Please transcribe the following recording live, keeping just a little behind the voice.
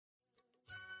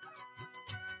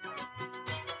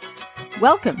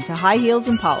Welcome to High Heels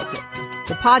in Politics,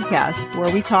 the podcast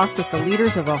where we talk with the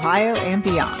leaders of Ohio and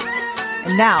beyond.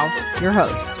 And now, your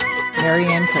host, Mary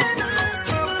Ann Christie.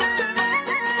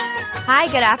 Hi,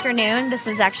 good afternoon. This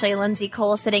is actually Lindsay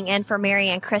Cole sitting in for Mary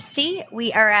Ann Christie.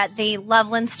 We are at the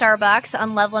Loveland Starbucks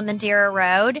on Loveland Madeira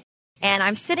Road, and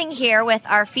I'm sitting here with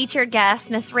our featured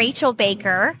guest, Miss Rachel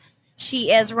Baker.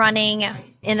 She is running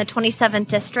in the 27th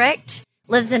District,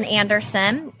 lives in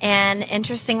Anderson, and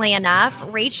interestingly enough,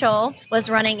 Rachel was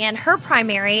running in her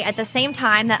primary at the same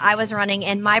time that I was running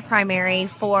in my primary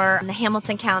for the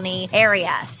Hamilton County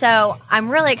area. So I'm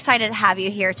really excited to have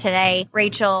you here today,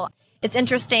 Rachel. It's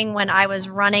interesting, when I was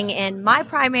running in my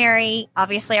primary,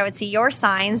 obviously I would see your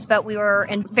signs, but we were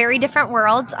in very different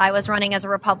worlds. I was running as a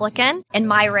Republican in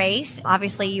my race.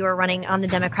 Obviously, you were running on the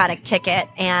Democratic ticket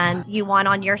and you won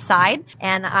on your side,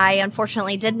 and I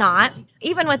unfortunately did not.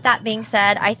 Even with that being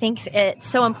said, I think it's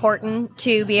so important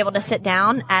to be able to sit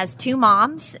down as two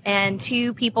moms and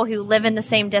two people who live in the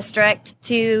same district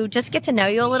to just get to know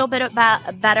you a little bit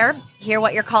better, hear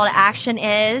what your call to action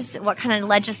is, what kind of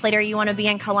legislator you want to be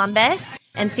in Columbus,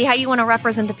 and see how you want to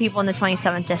represent the people in the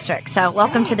 27th District. So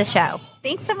welcome to the show.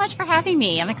 Thanks so much for having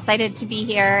me. I'm excited to be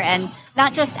here, and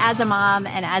not just as a mom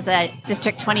and as a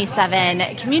District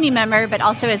 27 community member, but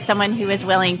also as someone who is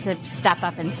willing to step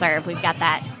up and serve. We've got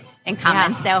that in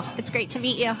common. Yeah. So it's great to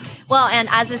meet you. Well, and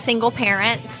as a single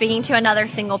parent, speaking to another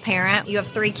single parent, you have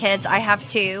 3 kids, I have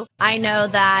 2. I know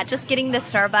that just getting the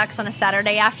Starbucks on a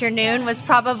Saturday afternoon was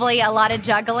probably a lot of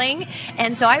juggling.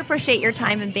 And so I appreciate your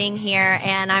time and being here.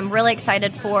 And I'm really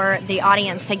excited for the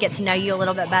audience to get to know you a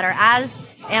little bit better,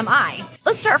 as am I.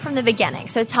 Let's start from the beginning.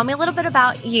 So tell me a little bit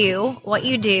about you, what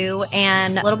you do,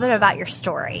 and a little bit about your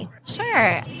story.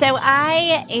 Sure. So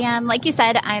I am, like you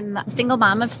said, I'm a single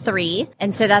mom of 3.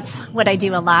 And so that's what I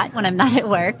do a lot when I'm not at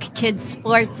work. Kids,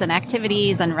 sports, and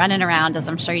activities, and running around, as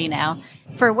I'm sure you know.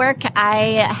 For work,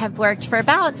 I have worked for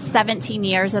about 17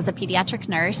 years as a pediatric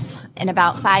nurse, and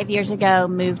about 5 years ago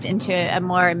moved into a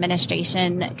more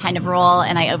administration kind of role,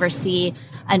 and I oversee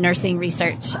a nursing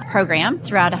research program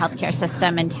throughout a healthcare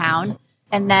system in town.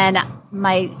 And then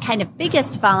my kind of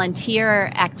biggest volunteer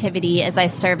activity is I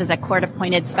serve as a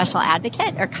court-appointed special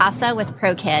advocate, or CASA, with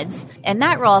ProKids. And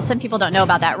that role, some people don't know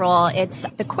about that role. It's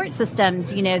the court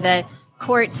systems, you know, the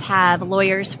courts have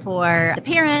lawyers for the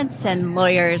parents and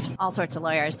lawyers, all sorts of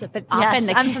lawyers. But often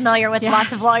yes, I'm familiar with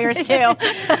lots of lawyers too.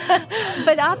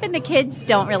 But often the kids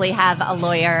don't really have a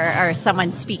lawyer or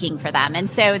someone speaking for them. And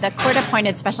so the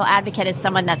court-appointed special advocate is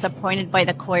someone that's appointed by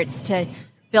the courts to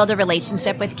build a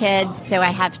relationship with kids. So I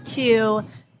have 2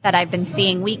 that I've been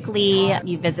seeing weekly.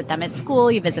 You visit them at school,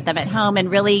 you visit them at home,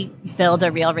 and really build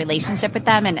a real relationship with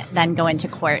them, and then go into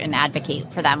court and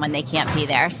advocate for them when they can't be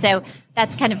there. So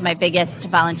that's kind of my biggest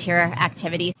volunteer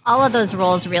activity. All of those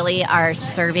roles really are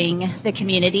serving the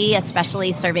community,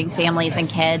 especially serving families and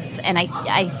kids. And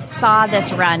I saw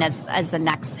this run as the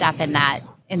next step in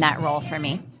that role for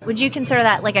me. Would you consider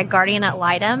that like a guardian ad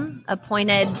litem,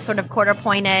 appointed, sort of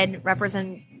court-appointed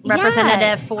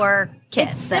representative for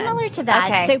kids? It's similar to that.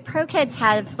 Okay. So ProKids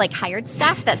have like hired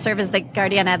staff that serve as the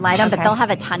guardian ad litem, but they'll have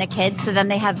a ton of kids. So then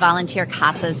they have volunteer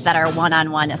CASAs that are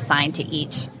one-on-one assigned to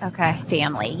each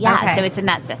family. Yeah, Okay. So it's in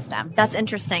that system. That's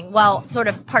interesting. Well, sort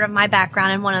of part of my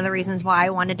background, and one of the reasons why I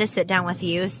wanted to sit down with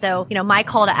you. So, you know, my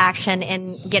call to action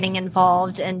in getting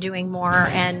involved and doing more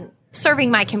and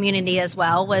serving my community as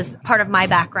well was part of my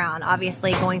background.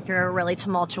 Obviously, going through a really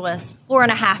tumultuous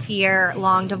 4.5-year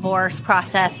long divorce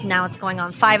process. Now it's going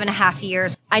on 5.5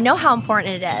 years. I know how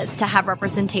important it is to have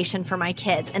representation for my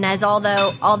kids. And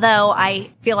although I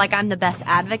feel like I'm the best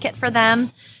advocate for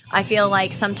them, I feel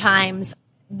like sometimes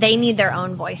they need their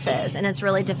own voices, and it's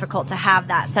really difficult to have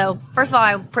that. So first of all,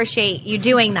 I appreciate you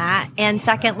doing that. And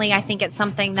secondly, I think it's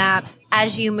something that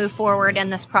as you move forward in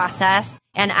this process,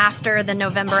 and after the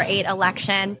November 8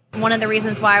 election, one of the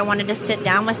reasons why I wanted to sit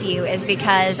down with you is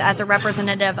because as a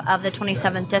representative of the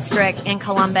 27th District in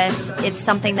Columbus, it's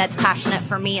something that's passionate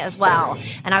for me as well.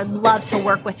 And I would love to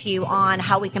work with you on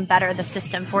how we can better the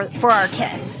system for our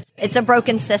kids. It's a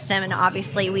broken system, and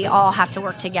obviously we all have to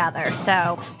work together.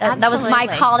 So that was my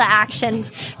call to action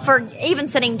for even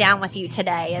sitting down with you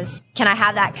today is, can I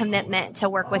have that commitment to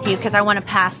work with you? Because I want to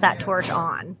pass that torch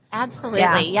on.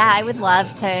 Absolutely. Yeah, I would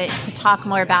love to talk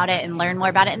more about it and learn more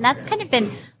about it. And that's kind of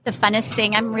been the funnest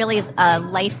thing. I'm really a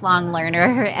lifelong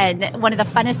learner. And one of the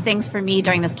funnest things for me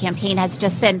during this campaign has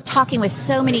just been talking with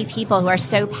so many people who are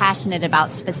so passionate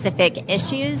about specific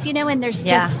issues, you know, and there's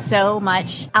just so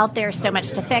much out there, so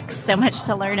much to fix, so much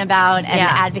to learn about and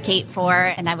advocate for.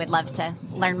 And I would love to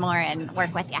learn more and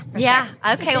work with you. Yeah.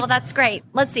 Sure. Okay. Well, that's great.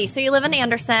 Let's see. So you live in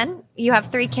Anderson. You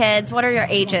have 3 kids. What are your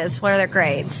ages? What are their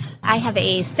grades? I have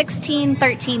a 16,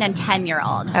 13, and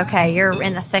 10-year-old. Okay. You're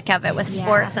in the thick of it with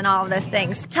sports and all of those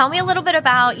things. Tell me a little bit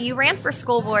about, you ran for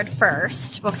school board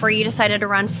first before you decided to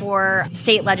run for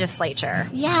state legislature.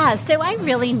 Yeah, so I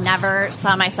really never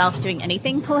saw myself doing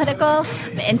anything political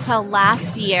until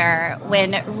last year,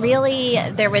 when really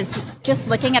there was just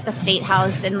looking at the state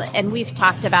house, and we've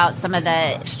talked about some of the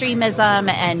extremism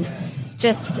and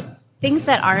just things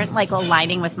that aren't like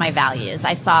aligning with my values.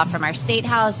 I saw from our state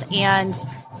house and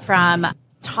from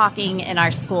talking in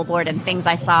our school board and things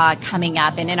I saw coming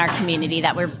up and in our community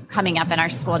that were coming up in our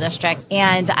school district.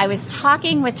 And I was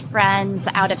talking with friends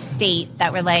out of state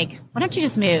that were like, why don't you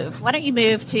just move? Why don't you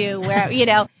move to where,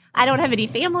 I don't have any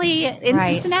family in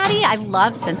Cincinnati. I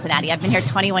love Cincinnati. I've been here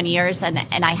 21 years and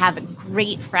I have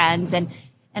great friends. And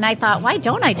I thought, why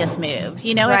don't I just move?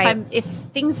 If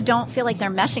things don't feel like they're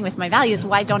meshing with my values,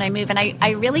 why don't I move? And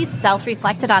I really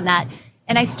self-reflected on that.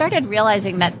 And I started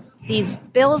realizing that these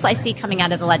bills I see coming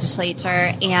out of the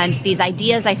legislature and these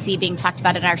ideas I see being talked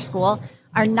about in our school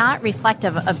are not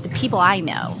reflective of the people I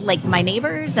know, like my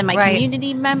neighbors and my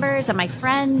community members and my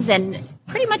friends and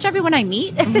pretty much everyone I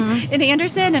meet in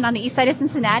Anderson and on the east side of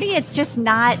Cincinnati. It's just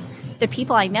not the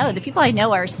people I know. The people I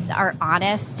know are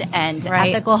honest and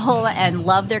ethical and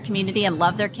love their community and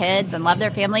love their kids and love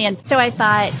their family. And so I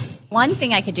thought, one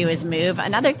thing I could do is move.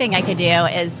 Another thing I could do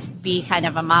is be kind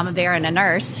of a mama bear and a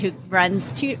nurse who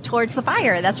runs towards the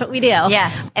fire. That's what we do.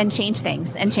 Yes. And change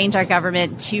things and change our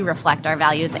government to reflect our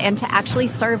values and to actually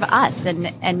serve us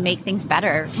and make things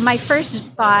better. My first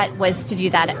thought was to do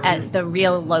that at the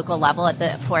real local level at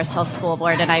the Forest Hill School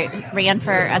Board. And I ran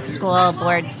for a school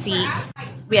board seat.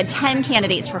 We had 10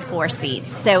 candidates for 4 seats.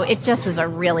 So it just was a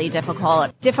really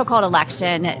difficult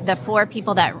election. The 4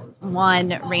 people that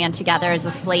won ran together as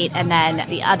a slate, and then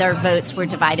the other votes were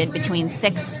divided between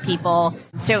 6 people.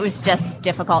 So it was just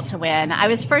difficult to win. I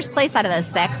was first place out of those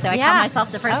 6, so I call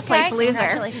myself the first place loser.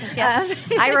 Congratulations. Yes.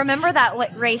 I remember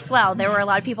that race well. There were a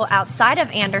lot of people outside of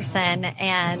Anderson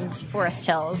and Forest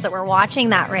Hills that were watching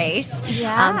that race.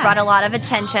 Yeah. Brought a lot of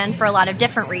attention for a lot of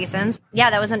different reasons.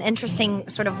 Yeah, that was an interesting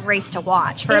sort of race to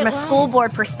watch from a school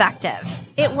board perspective.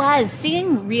 It was.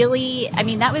 Seeing really,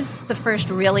 that was the first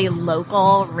really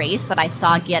local race that I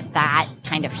saw get that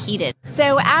kind of heated.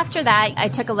 So after that, I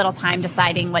took a little time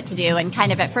deciding what to do. And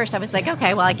kind of at first I was like,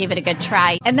 okay, well, I gave it a good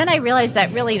try. And then I realized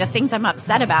that really the things I'm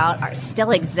upset about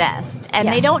still exist. And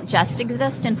they don't just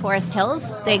exist in Forest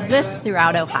Hills. They exist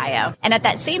throughout Ohio. And at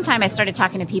that same time, I started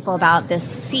talking to people about this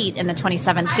seat in the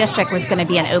 27th district was going to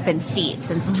be an open seat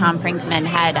since Tom Brinkman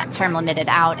had term limited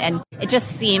out. And it just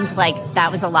seemed like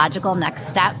that was a logical next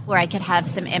step where I could have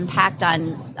some impact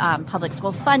on public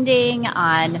school funding,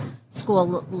 on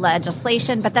school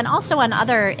legislation, but then also on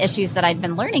other issues that I'd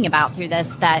been learning about through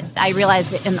this, that I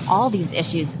realized in all these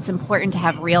issues, it's important to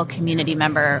have real community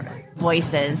member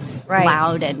voices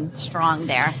loud and strong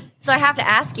there. So I have to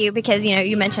ask you, because,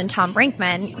 you mentioned Tom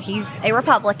Brinkman. He's a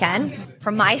Republican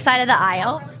from my side of the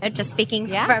aisle. Just speaking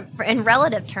in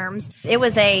relative terms, it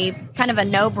was a kind of a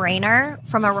no-brainer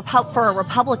for a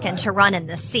Republican to run in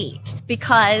this seat,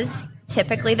 because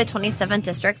typically the 27th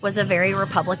district was a very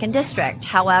Republican district.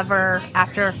 However,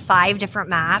 after 5 different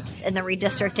maps and the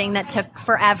redistricting that took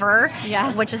forever,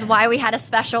 which is why we had a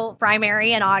special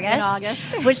primary in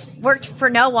August, which worked for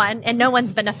no one and no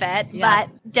one's benefit, but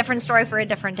different story for a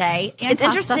different day. And it's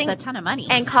interesting. Cost us a ton of money.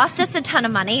 And cost us a ton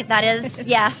of money. That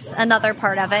is, another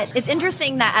part of it. It's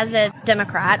interesting that as a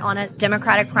Democrat on a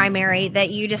Democratic primary that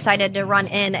you decided to run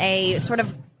in a sort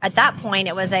of, at that point,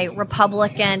 it was a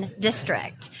Republican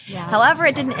district. Yeah. However,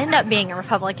 it didn't end up being a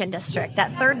Republican district.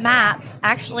 That third map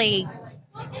actually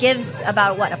gives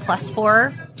about, a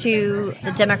 +4 to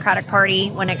the Democratic Party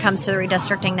when it comes to the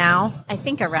redistricting now? I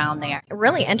think around there.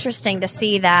 Really interesting to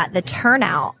see that the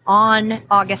turnout on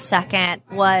August 2nd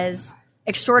was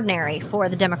extraordinary for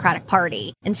the Democratic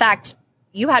Party. In fact,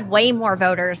 you had way more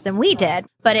voters than we did,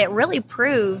 but it really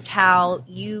proved how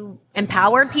you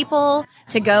empowered people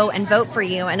to go and vote for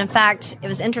you. And in fact, it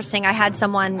was interesting. I had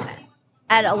someone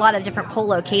at a lot of different poll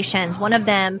locations. One of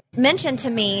them mentioned to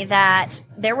me that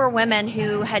there were women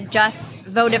who had just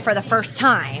voted for the first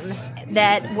time.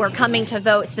 that were coming to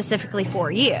vote specifically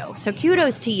for you. So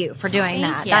kudos to you for doing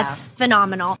that. you. That's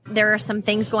phenomenal. There are some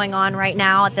things going on right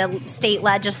now at the state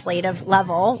legislative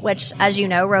level, which, as you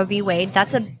know, Roe v. Wade,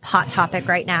 that's a hot topic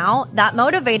right now. That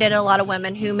motivated a lot of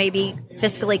women who may be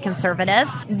fiscally conservative,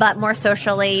 but more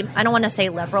socially, I don't want to say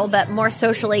liberal, but more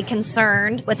socially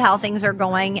concerned with how things are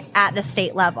going at the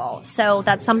state level. So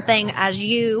that's something as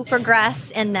you progress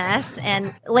in this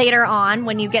and later on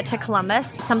when you get to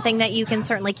Columbus, something that you can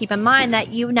certainly keep in mind that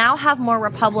you now have more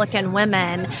Republican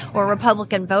women or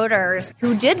Republican voters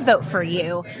who did vote for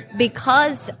you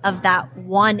because of that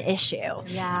one issue.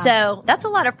 Yeah. So that's a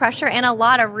lot of pressure and a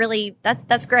lot of really,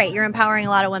 that's great. You're empowering a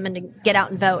lot of women to get out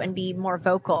and vote and be more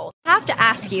vocal. I have to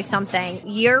ask you something.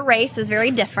 Your race is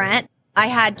very different. I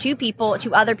had two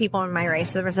other people in my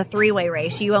race. So there was a three-way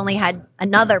race. You only had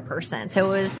another person. So it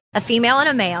was a female and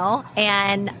a male.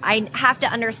 And I have to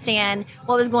understand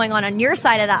what was going on your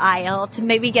side of the aisle to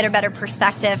maybe get a better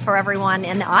perspective for everyone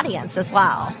in the audience as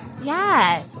well.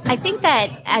 Yeah, I think that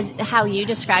as how you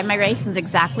describe my race is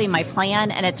exactly my plan,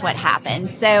 and it's what happened.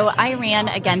 So I ran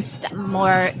against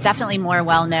definitely more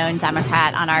well-known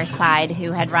Democrat on our side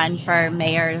who had run for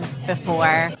mayor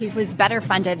before. He was better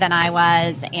funded than I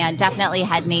was and definitely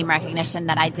had name recognition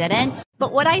that I didn't.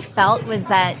 But what I felt was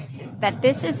that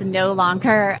this is no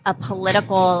longer a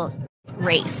political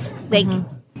race. Like,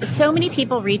 so many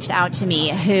people reached out to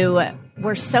me who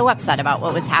were so upset about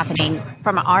what was happening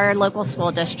from our local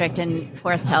school district in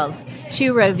Forest Hills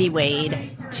to Roe v. Wade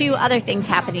to other things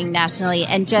happening nationally,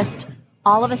 and just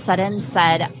all of a sudden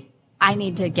said, I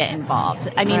need to get involved.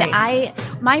 I mean, Right.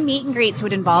 my meet and greets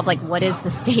would involve, like, what is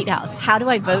the state house? How do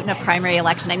I vote in a primary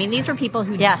election? I mean, these were people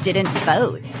who Yes. didn't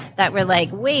vote that were like,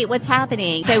 wait, what's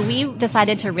happening? So we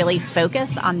decided to really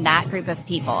focus on that group of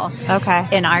people. Okay.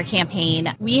 In our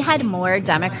campaign. We had more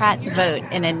Democrats vote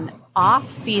in an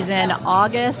off-season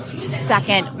August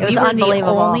 2nd. It was we were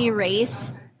unbelievable. the only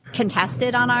race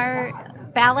contested on our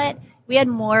ballot. We had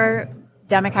more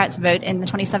Democrats vote in the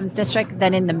 27th district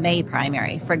than in the May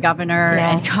primary for governor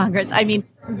and Congress. I mean,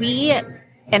 we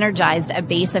energized a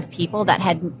base of people that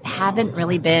haven't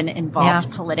really been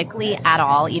involved politically at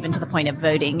all, even to the point of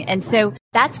voting. And so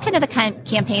that's kind of the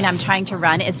campaign I'm trying to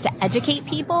run, is to educate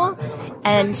people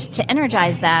and to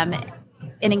energize them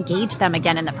and engage them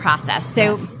again in the process.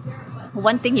 So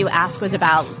one thing you asked was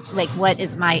about, like, what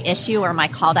is my issue or my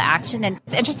call to action? And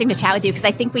it's interesting to chat with you because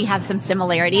I think we have some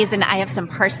similarities and I have some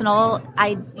personal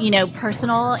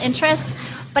interests.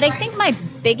 But I think my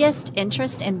biggest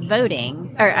interest in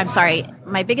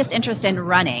my biggest interest in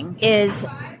running is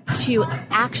to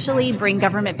actually bring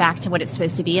government back to what it's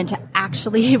supposed to be and to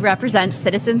actually represent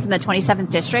citizens in the 27th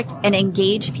district and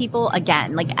engage people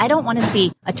again. Like, I don't want to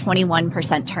see a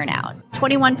 21% turnout.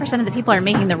 21% of the people are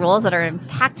making the rules that are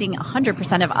impacting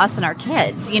 100% of us and our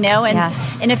kids, And,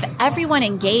 and if everyone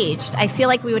engaged, I feel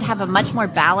like we would have a much more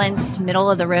balanced, middle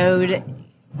of the road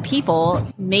people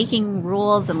making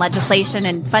rules and legislation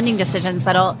and funding decisions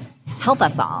that'll help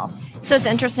us all. So it's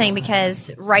interesting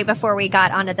because right before we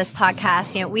got onto this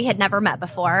podcast, we had never met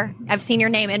before. I've seen your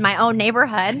name in my own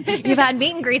neighborhood. You've had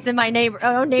meet and greets in my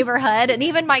own neighborhood, and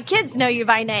even my kids know you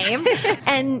by name.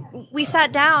 And we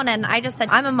sat down and I just said,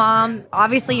 I'm a mom.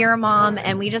 Obviously you're a mom.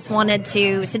 And we just wanted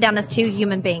to sit down as two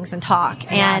human beings and talk.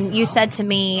 Yes. And you said to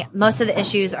me, most of the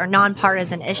issues are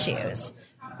nonpartisan issues.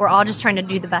 We're all just trying to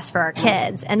do the best for our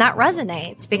kids. And that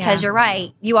resonates because you're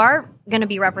right. You are going to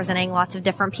be representing lots of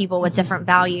different people with different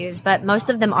values, but most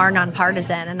of them are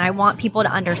nonpartisan. And I want people to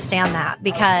understand that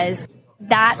because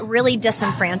that really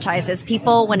disenfranchises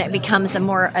people when it becomes a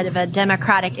more of a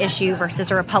Democratic issue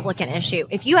versus a Republican issue.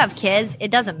 If you have kids,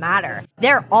 it doesn't matter.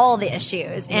 They're all the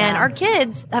issues. And our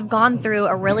kids have gone through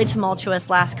a really tumultuous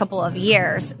last couple of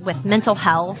years with mental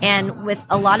health and with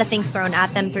a lot of things thrown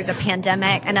at them through the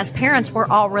pandemic. And as parents, we're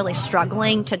all really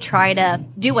struggling to try to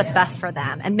do what's best for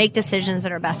them and make decisions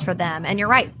that are best for them. And you're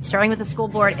right, starting with the school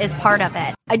board is part of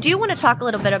it. I do want to talk a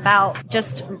little bit about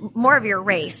just more of your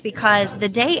race because the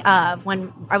day of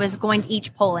when I was going to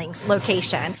each polling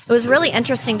location, it was really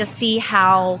interesting to see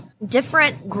how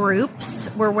different groups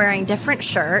were wearing different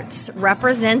shirts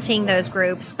representing those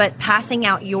groups, but passing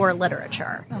out your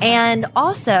literature. And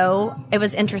also it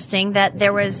was interesting that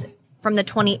there was from the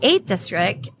 28th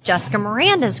district, Jessica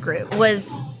Miranda's group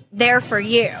was there for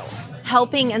you,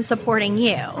 helping and supporting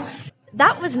you.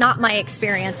 That was not my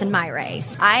experience in my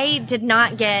race. I did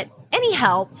not get any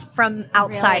help from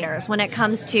outsiders when it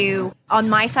comes to, on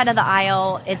my side of the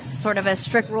aisle, it's sort of a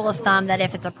strict rule of thumb that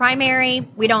if it's a primary,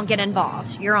 we don't get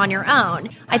involved. You're on your own.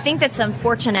 I think that's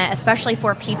unfortunate, especially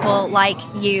for people like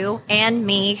you and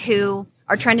me who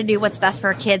are trying to do what's best for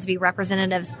our kids, be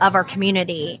representatives of our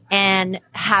community, and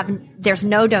there's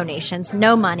no donations,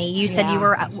 no money. You said you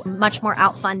were much more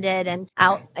outfunded and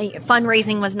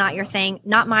fundraising was not your thing.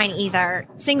 Not mine either.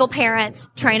 Single parents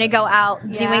trying to go out,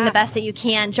 doing the best that you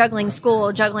can, juggling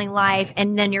school, juggling life,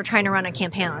 and then you're trying to run a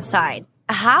campaign on the side.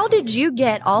 How did you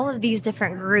get all of these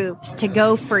different groups to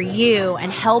go for you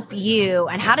and help you?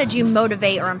 And how did you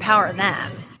motivate or empower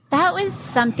them? That was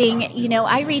something,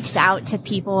 I reached out to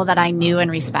people that I knew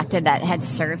and respected that had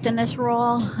served in this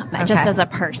role just as a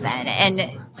person.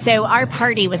 And so our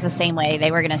party was the same way.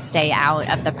 They were going to stay out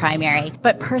of the primary,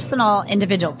 but personal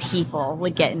individual people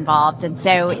would get involved. And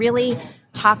so really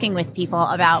talking with people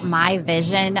about my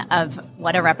vision of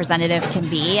what a representative can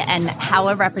be and how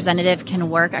a representative can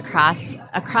work across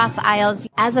aisles.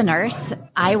 As a nurse,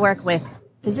 I work with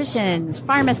physicians,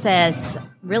 pharmacists,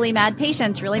 really mad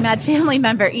patients, really mad family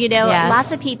member,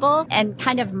 lots of people. And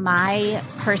kind of my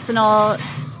personal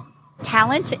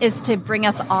talent is to bring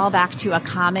us all back to a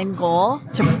common goal,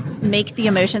 to make the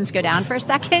emotions go down for a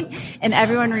second and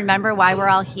everyone remember why we're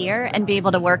all here and be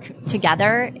able to work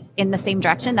together in the same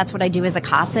direction. That's what I do as a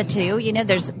CASA too.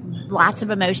 There's lots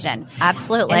of emotion.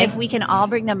 Absolutely. And if we can all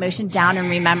bring the emotion down and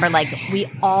remember, we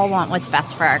all want what's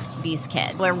best for these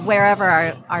kids, wherever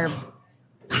our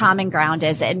common ground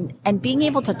is, and being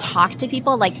able to talk to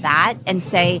people like that and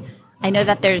say, I know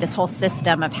that there's this whole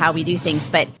system of how we do things,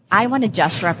 but I want to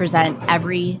just represent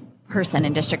every person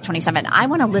in District 27. I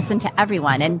want to listen to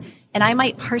everyone. And I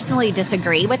might personally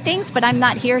disagree with things, but I'm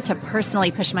not here to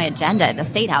personally push my agenda at the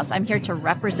State House. I'm here to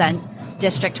represent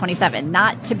District 27,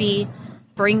 not to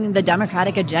bring the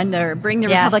Democratic agenda or bring the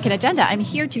Republican agenda. I'm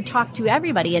here to talk to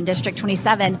everybody in District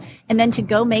 27 and then to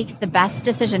go make the best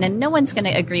decision. And no one's going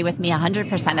to agree with me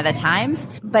 100% of the times,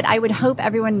 but I would hope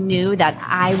everyone knew that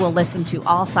I will listen to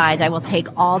all sides. I will take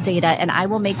all data and I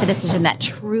will make the decision that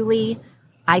truly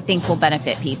I think will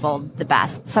benefit people the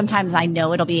best. Sometimes I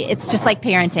know it's just like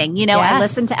parenting. I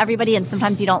listen to everybody and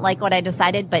sometimes you don't like what I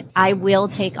decided, but I will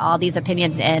take all these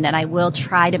opinions in and I will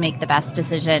try to make the best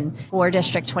decision for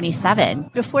District 27.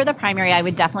 Before the primary, I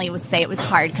would definitely say it was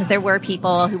hard because there were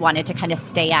people who wanted to kind of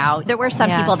stay out. There were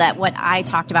some people that what I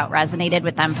talked about resonated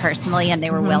with them personally and they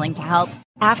were willing to help.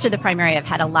 After the primary, I've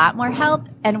had a lot more help.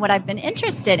 And what I've been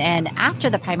interested in after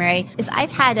the primary is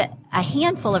I've had a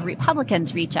handful of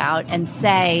Republicans reach out and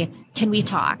say, can we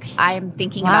talk? I'm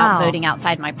thinking about voting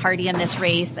outside my party in this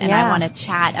race and I want to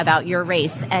chat about your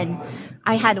race. And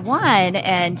I had one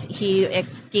and it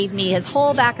gave me his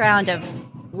whole background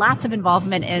of lots of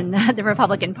involvement in the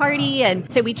Republican Party.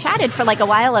 And so we chatted for a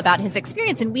while about his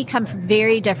experience and we come from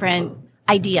very different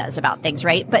ideas about things,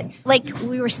 right? But like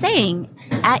we were saying,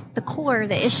 at the core,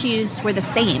 the issues were the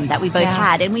same that we both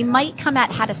had. And we might come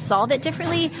at how to solve it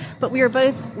differently, but we were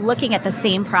both looking at the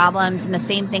same problems and the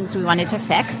same things we wanted to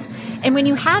fix. And when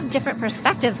you have different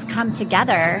perspectives come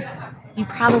together, you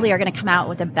probably are going to come out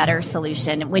with a better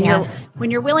solution. When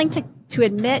you're willing to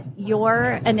admit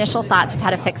your initial thoughts of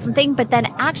how to fix something, but then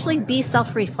actually be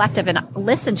self-reflective and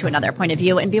listen to another point of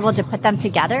view and be able to put them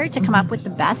together to come up with the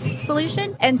best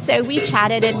solution. And so we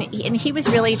chatted and he was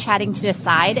really chatting to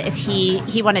decide if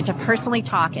he wanted to personally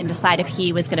talk and decide if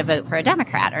he was going to vote for a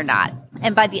Democrat or not.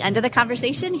 And by the end of the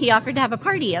conversation, he offered to have a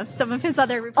party of some of his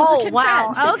other Republican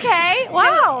friends. Okay.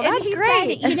 Wow. That's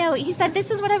great. Said, he said, this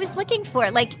is what I was looking for.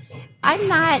 I'm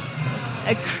not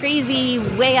a crazy,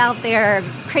 way out there,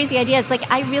 crazy ideas.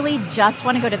 I really just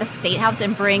want to go to the State House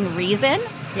and bring reason.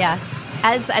 Yes.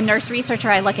 As a nurse researcher,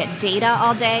 I look at data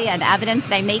all day and evidence,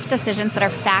 and I make decisions that are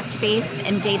fact-based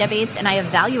and data-based, and I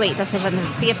evaluate decisions and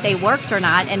see if they worked or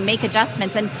not and make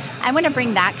adjustments. And I want to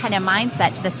bring that kind of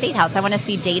mindset to the State House. I want to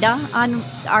see data on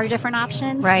our different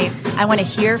options. Right. I want to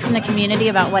hear from the community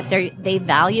about what they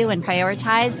value and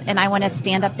prioritize, and I want to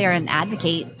stand up there and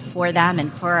advocate for them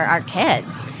and for our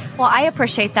kids. Well, I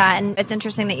appreciate that, and it's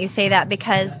interesting that you say that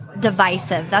because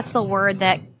divisive, that's the word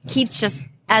that keeps just,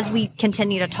 as we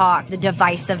continue to talk, the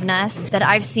divisiveness that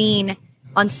I've seen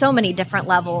on so many different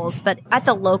levels, but at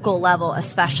the local level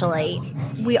especially,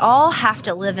 we all have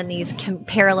to live in these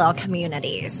parallel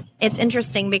communities. It's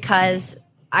interesting because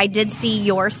I did see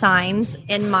your signs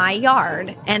in my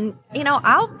yard, and,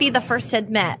 I'll be the first to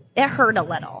admit, it hurt a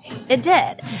little. It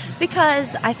did,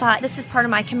 because I thought this is part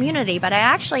of my community, but I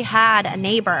actually had a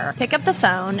neighbor pick up the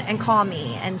phone and call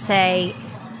me and say,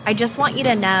 I just want you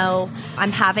to know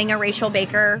I'm having a Rachel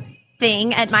Baker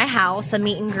thing at my house, a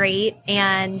meet and greet,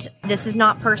 and this is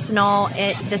not personal.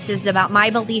 This is about my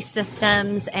belief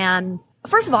systems. And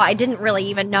first of all, I didn't really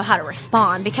even know how to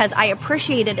respond because I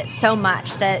appreciated it so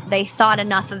much that they thought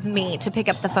enough of me to pick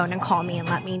up the phone and call me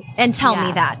and tell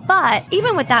me that. But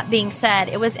even with that being said,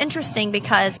 it was interesting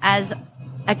because as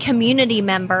a community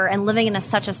member and living in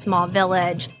such a small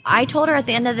village, I told her at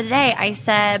the end of the day, I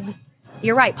said,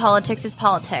 you're right, politics is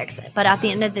politics. But at the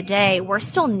end of the day, we're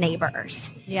still neighbors.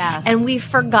 Yes. And we've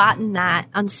forgotten that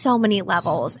on so many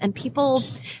levels. And people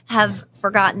have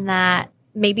forgotten that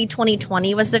maybe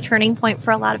 2020 was the turning point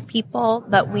for a lot of people,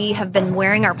 but we have been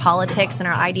wearing our politics and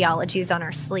our ideologies on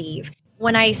our sleeve.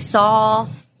 When I saw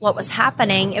what was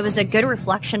happening, it was a good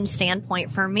reflection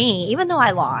standpoint for me, even though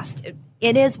I lost.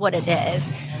 It is what it is.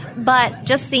 But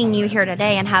just seeing you here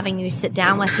today and having you sit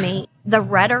down with me, the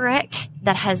rhetoric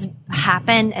that has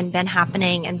happened and been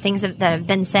happening and things that have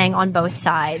been saying on both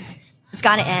sides, it's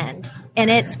got to end. And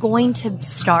it's going to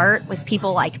start with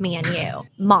people like me and you,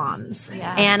 moms.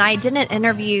 Yes. And I did an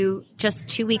interview just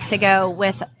 2 weeks ago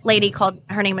with a lady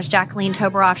her name was Jacqueline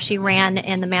Toberoff. She ran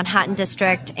in the Manhattan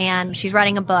district and she's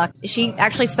writing a book. She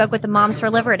actually spoke with the Moms for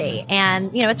Liberty.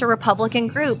 And, it's a Republican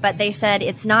group, but they said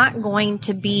it's not going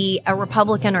to be a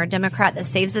Republican or a Democrat that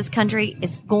saves this country.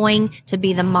 It's going to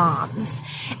be the moms.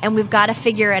 And we've got to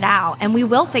figure it out. And we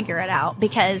will figure it out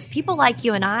because people like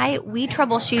you and I, we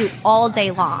troubleshoot all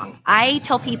day long. I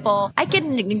tell people I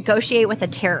can negotiate with a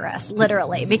terrorist,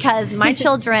 literally, because my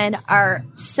children are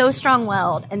so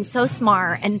strong-willed and so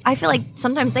smart. And I feel like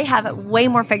sometimes they have it way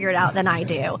more figured out than I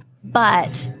do.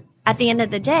 But at the end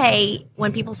of the day,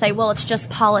 when people say, well, it's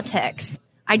just politics,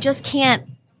 I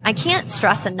can't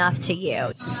stress enough to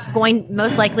you. Going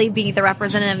most likely be the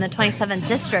representative in the 27th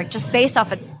district just based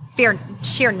off of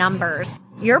sheer numbers.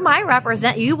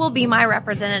 You will be my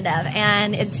representative.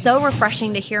 And it's so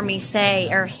refreshing to hear me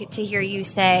say, or to hear you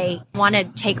say, want to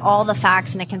take all the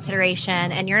facts into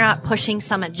consideration and you're not pushing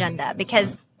some agenda,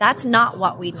 because that's not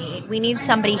what we need. We need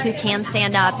somebody who can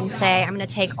stand up and say, I'm going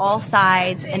to take all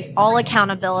sides and all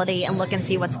accountability and look and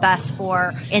see what's best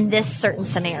for in this certain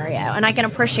scenario. And I can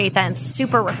appreciate that. And it's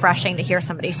super refreshing to hear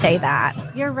somebody say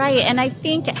that. You're right. And I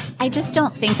just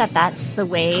don't think that that's the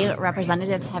way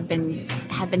representatives have been,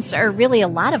 or really a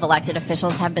lot of elected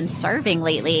officials have been serving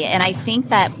lately. And I think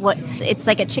that it's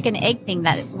like a chicken egg thing,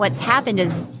 that what's happened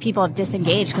is people have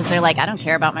disengaged because they're like, I don't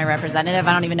care about my representative.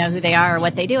 I don't even know who they are or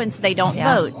what they do. And so they don't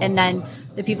vote. And then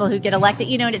the people who get elected,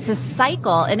 and it's a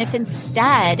cycle. And if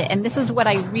instead, and this is what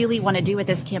I really want to do with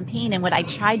this campaign and what I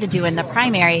tried to do in the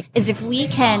primary, is if we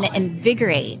can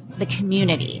invigorate the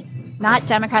community, not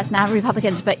Democrats, not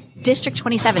Republicans, but District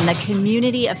 27, the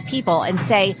community of people, and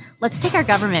say, let's take our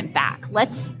government back.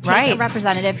 Let's take a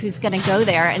representative who's going to go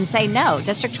there and say, no,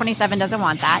 District 27 doesn't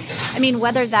want that. I mean,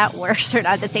 whether that works or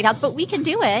not at the State House, but we can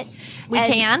do it.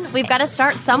 We've got to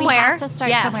start somewhere. We have to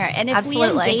start somewhere. And if we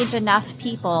engage enough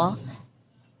people,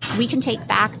 we can take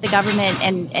back the government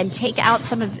and take out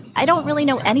some of, I don't really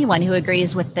know anyone who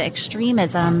agrees with the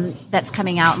extremism that's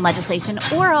coming out in legislation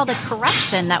or all the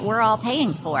corruption that we're all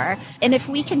paying for. And if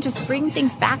we can just bring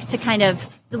things back to kind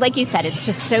of, like you said, it's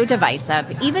just so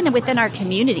divisive. Even within our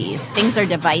communities, things are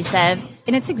divisive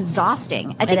and it's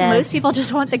exhausting. I think most people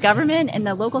just want the government and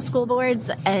the local school boards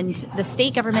and the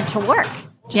state government to work.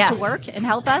 To work and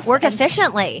help us. Work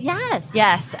efficiently.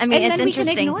 Yes. I mean, and it's then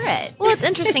interesting. We can ignore it. Well, it's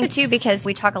interesting, too, because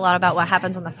we talk a lot about what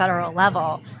happens on the federal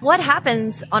level. What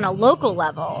happens on a local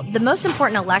level? The most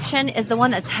important election is the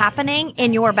one that's happening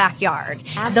in your backyard.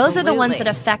 Absolutely. Those are the ones that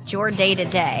affect your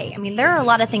day-to-day. I mean, there are a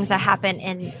lot of things that happen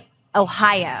in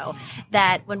Ohio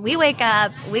that when we wake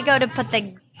up, we go to put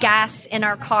the gas in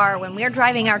our car, when we're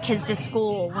driving our kids to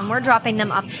school, when we're dropping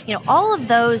them off, all of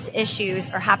those issues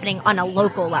are happening on a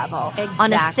local level,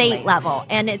 on a state level.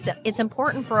 And it's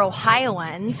important for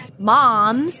Ohioans,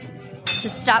 moms, to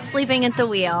stop sleeping at the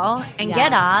wheel and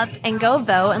get up and go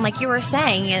vote. And like you were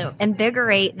saying,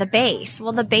 invigorate the base.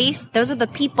 Well, the base, those are the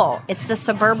people. It's the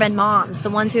suburban moms, the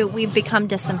ones who we've become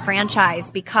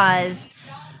disenfranchised because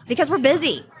we're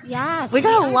busy. Yes. We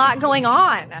got a lot going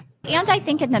on. And I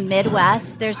think in the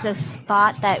Midwest, there's this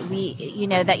thought that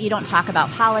that you don't talk about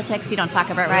politics, you don't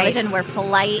talk about religion, we're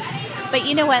polite. But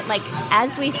you know what? Like,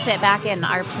 as we sit back and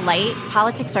are polite,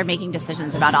 politics are making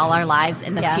decisions about all our lives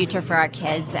and the future for our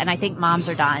kids. And I think moms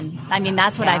are done. I mean,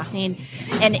 that's what I've seen.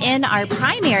 And in our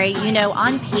primary,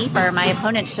 on paper, my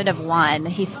opponent should have won.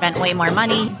 He spent way more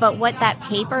money. But what that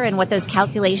paper and what those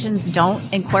calculations don't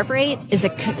incorporate is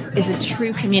a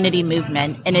true community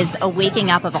movement and is a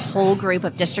waking up of a whole group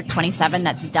of District 27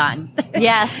 that's done.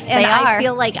 Yes, and they are. I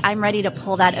feel like I'm ready to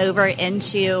pull that over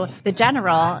into the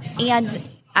general. And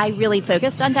I really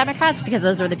focused on Democrats because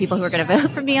those were the people who were going to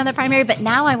vote for me on the primary. But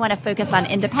now I want to focus on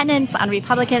independents, on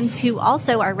Republicans who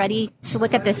also are ready to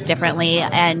look at this differently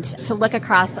and to look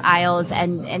across aisles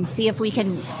and see if we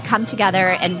can come together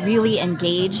and really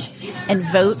engage and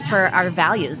vote for our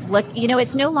values. Look,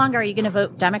 it's no longer, are you going to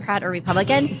vote Democrat or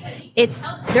Republican?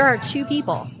 There are two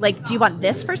people. Like, do you want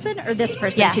this person or this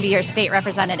person to be your state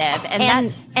representative?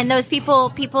 And those people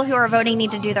who are voting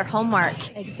need to do their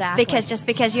homework. Exactly. Because just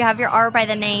because you have your R by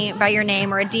your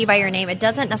name or a D by your name, it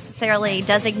doesn't necessarily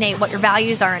designate what your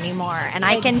values are anymore. And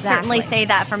I can certainly say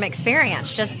that from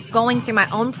experience, just going through my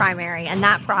own primary and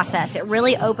that process, it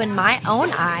really opened my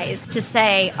own eyes to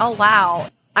say, oh, wow,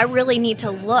 I really need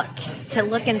to look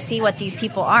and see what these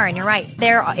people are. And you're right.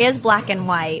 There is black and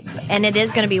white, and it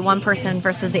is going to be one person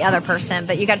versus the other person,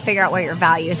 but you got to figure out where your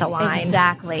values align.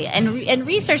 Exactly. And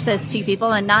research those two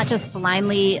people and not just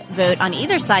blindly vote on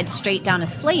either side straight down a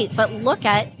slate, but look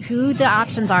at who the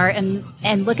options are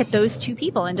and look at those two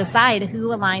people and decide who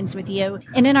aligns with you.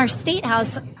 And in our state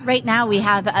house right now, we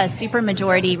have a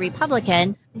supermajority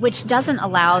Republican, which doesn't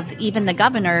allow even the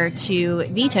governor to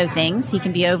veto things. He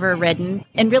can be overridden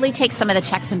and really take some of the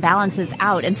checks and balances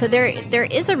out. And so there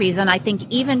is a reason, I think,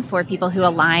 even for people who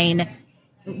align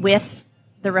with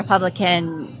the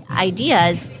Republican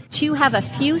ideas to have a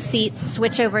few seats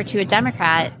switch over to a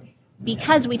Democrat,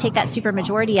 because we take that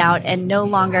supermajority out and no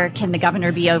longer can the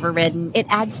governor be overridden. It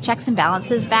adds checks and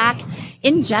balances back.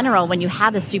 In general, when you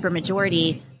have a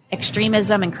supermajority,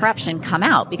 extremism and corruption come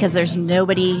out because there's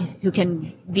nobody who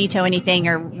can veto anything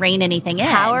or rein anything in.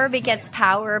 Power begets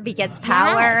power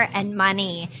and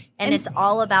money. And it's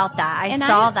all about that. I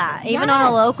saw that, even on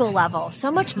a local level.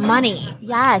 So much money.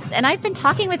 Yes. And I've been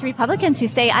talking with Republicans who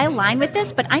say, I align with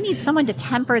this, but I need someone to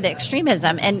temper the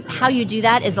extremism. And how you do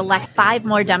that is elect 5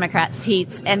 more Democrat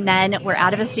seats, and then we're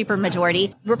out of a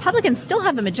supermajority. Republicans still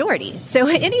have a majority. So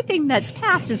anything that's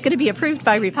passed is going to be approved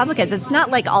by Republicans. It's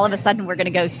not like all of a sudden we're going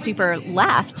to go super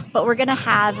left, but we're going to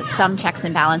have some checks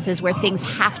and balances where things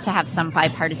have to have some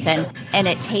bipartisan, and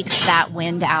it takes that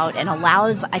wind out and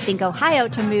allows, I think, Ohio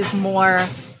to move more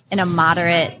in a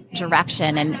moderate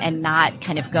direction and not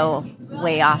kind of go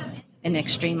way off in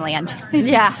extreme land.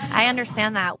 Yeah, I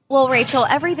understand that. Well, Rachel,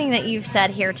 everything that you've said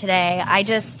here today, I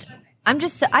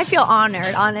feel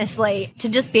honored, honestly, to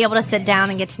just be able to sit down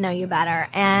and get to know you better.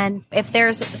 And if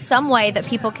there's some way that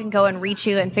people can go and reach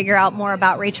you and figure out more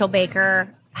about Rachel Baker,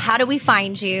 how do we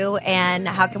find you, and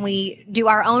how can we do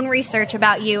our own research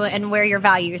about you and where your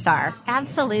values are?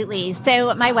 Absolutely.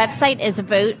 So my website is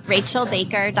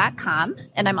voterachelbaker.com,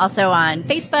 and I'm also on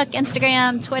Facebook,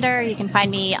 Instagram, Twitter. You can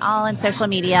find me all on social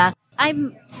media.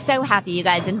 I'm so happy you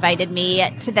guys invited me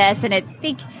to this, and I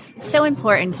think it's so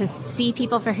important to see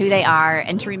people for who they are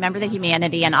and to remember the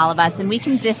humanity in all of us. And we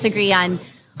can disagree on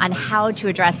how to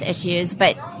address issues,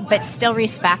 but still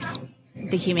respect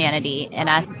the humanity in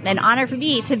us. An honor for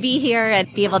me to be here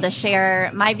and be able to share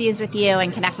my views with you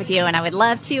and connect with you. And I would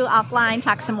love to offline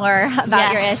talk some more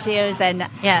about your issues and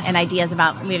ideas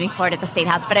about moving forward at the State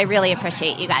House. But I really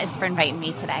appreciate you guys for inviting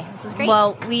me today. This is great.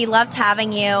 Well, we loved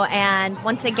having you. And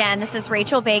once again, this is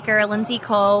Rachel Baker, Lindsay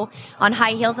Coe on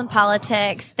High Heels in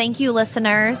Politics. Thank you,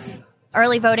 listeners.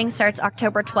 Early voting starts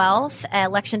October 12th.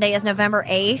 Election day is November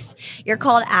 8th. Your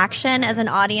call to action as an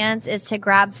audience is to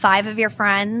grab 5 of your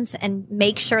friends and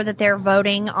make sure that they're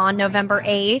voting on November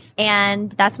 8th.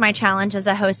 And that's my challenge as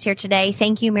a host here today.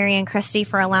 Thank you, Marianne Christie,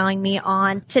 for allowing me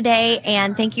on today.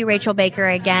 And thank you, Rachel Baker,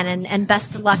 again. And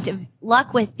best of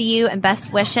luck with you and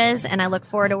best wishes. And I look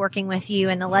forward to working with you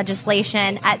in the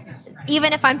legislation,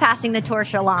 even if I'm passing the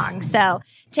torch along. So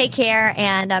take care,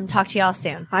 and talk to you all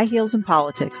soon. High Heels in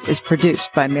Politics is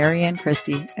produced by Marianne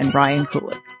Christie and Ryan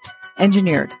Kulik.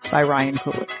 Engineered by Ryan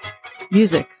Kulik.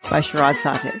 Music by Sharad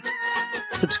Sateh.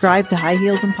 Subscribe to High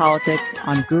Heels in Politics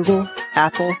on Google,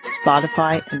 Apple,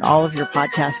 Spotify, and all of your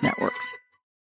podcast networks.